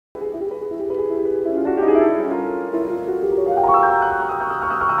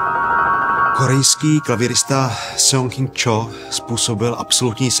Korejský klavirista Seong Cho způsobil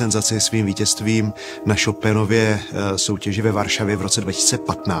absolutní senzaci svým vítězstvím na Chopinově soutěži ve Varšavě v roce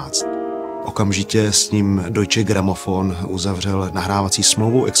 2015. Okamžitě s ním Deutsche Grammophon uzavřel nahrávací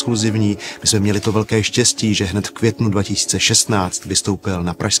smlouvu exkluzivní. My jsme měli to velké štěstí, že hned v květnu 2016 vystoupil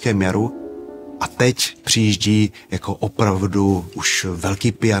na Pražském jaru a teď přijíždí jako opravdu už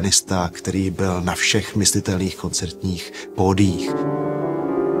velký pianista, který byl na všech myslitelných koncertních pódiích.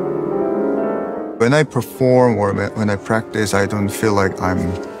 When I perform or when I practice, I don't feel like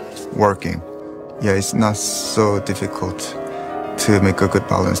I'm working. Yeah, it's not so difficult to make a good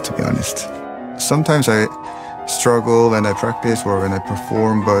balance, to be honest. Sometimes I struggle when I practice or when I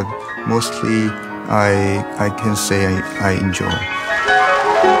perform, but mostly I can say I enjoy.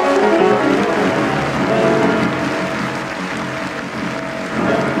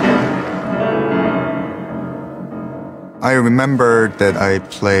 I remember that I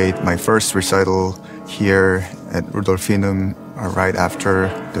played my first recital here at Rudolfinum right after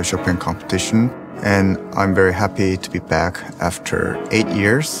the Chopin competition, and I'm very happy to be back after 8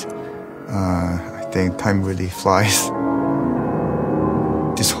 years. I think time really flies.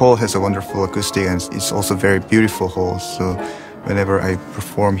 This hall has a wonderful acoustic and it's also a very beautiful hall, so whenever I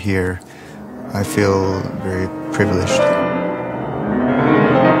perform here, I feel very privileged.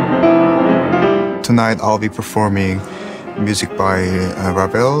 Tonight I'll be performing music by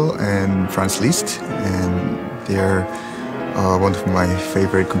Ravel and Franz Liszt, and they're one of my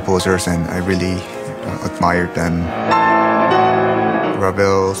favorite composers and I really admire them.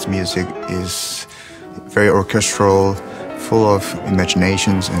 Ravel's music is very orchestral, full of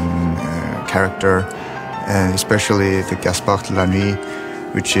imaginations and character, and especially the Gaspard de la Nuit,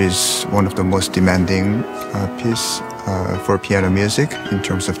 which is one of the most demanding piece for piano music in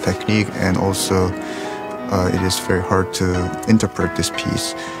terms of technique, and also it is very hard to interpret this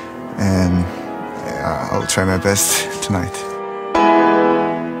piece, and I'll try my best tonight.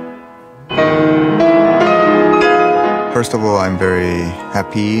 First of all, I'm very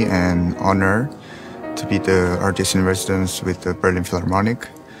happy and honored to be the artist in residence with the Berlin Philharmonic,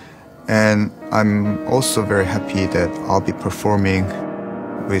 and I'm also very happy that I'll be performing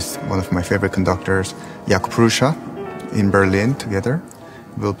with one of my favorite conductors, Jakub Rusza, in Berlin together.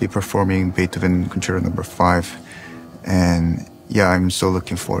 We'll be performing Beethoven Concerto No. 5, and yeah, I'm so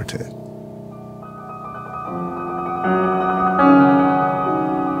looking forward to it.